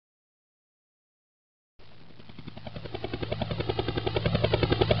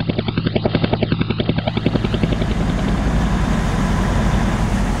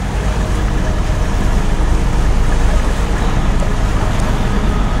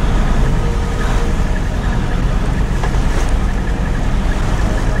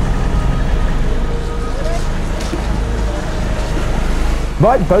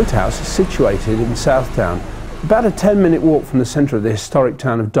Bight Boathouse is situated in Southtown, about a 10-minute walk from the centre of the historic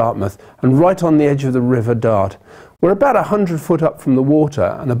town of Dartmouth and right on the edge of the River Dart. We're about 100 foot up from the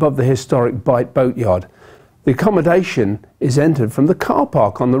water and above the historic Bight boatyard. The accommodation is entered from the car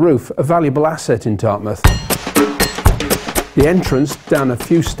park on the roof, a valuable asset in Dartmouth. The entrance down a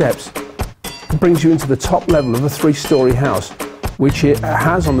few steps brings you into the top level of a 3-storey house, which it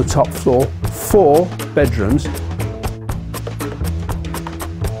has on the top floor 4 bedrooms,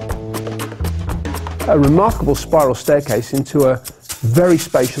 a remarkable spiral staircase into a very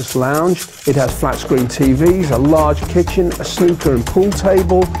spacious lounge. It has flat screen TVs, a large kitchen, a snooker and pool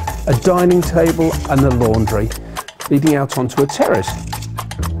table, a dining table and a laundry, leading out onto a terrace.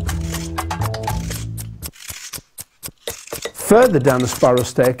 Further down the spiral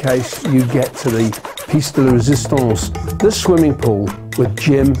staircase you get to the piece de resistance, the swimming pool with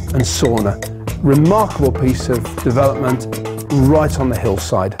gym and sauna. Remarkable piece of development right on the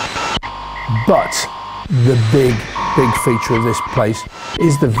hillside. But the big feature of this place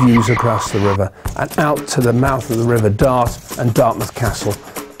is the views across the river and out to the mouth of the River Dart and Dartmouth Castle.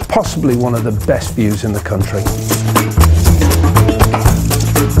 Possibly one of the best views in the country.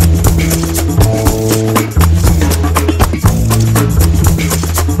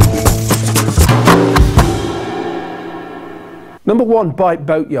 Number 1 Bight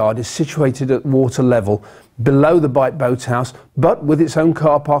Boatyard is situated at water level below the Bight Boathouse, but with its own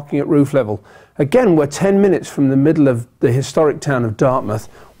car parking at roof level. Again, we're 10 minutes from the middle of the historic town of Dartmouth,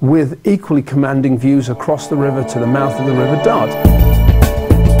 with equally commanding views across the river to the mouth of the River Dart.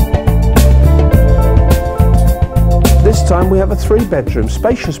 This time we have a 3-bedroom,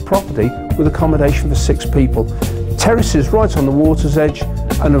 spacious property with accommodation for 6 people. Terraces right on the water's edge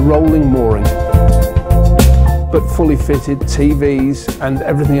and a rolling mooring. But fully fitted, TVs and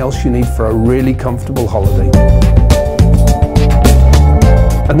everything else you need for a really comfortable holiday.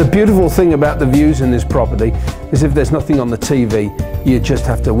 And the beautiful thing about the views in this property is if there's nothing on the TV, you just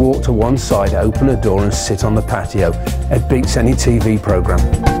have to walk to one side, open a door and sit on the patio. It beats any TV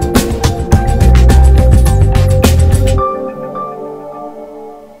programme.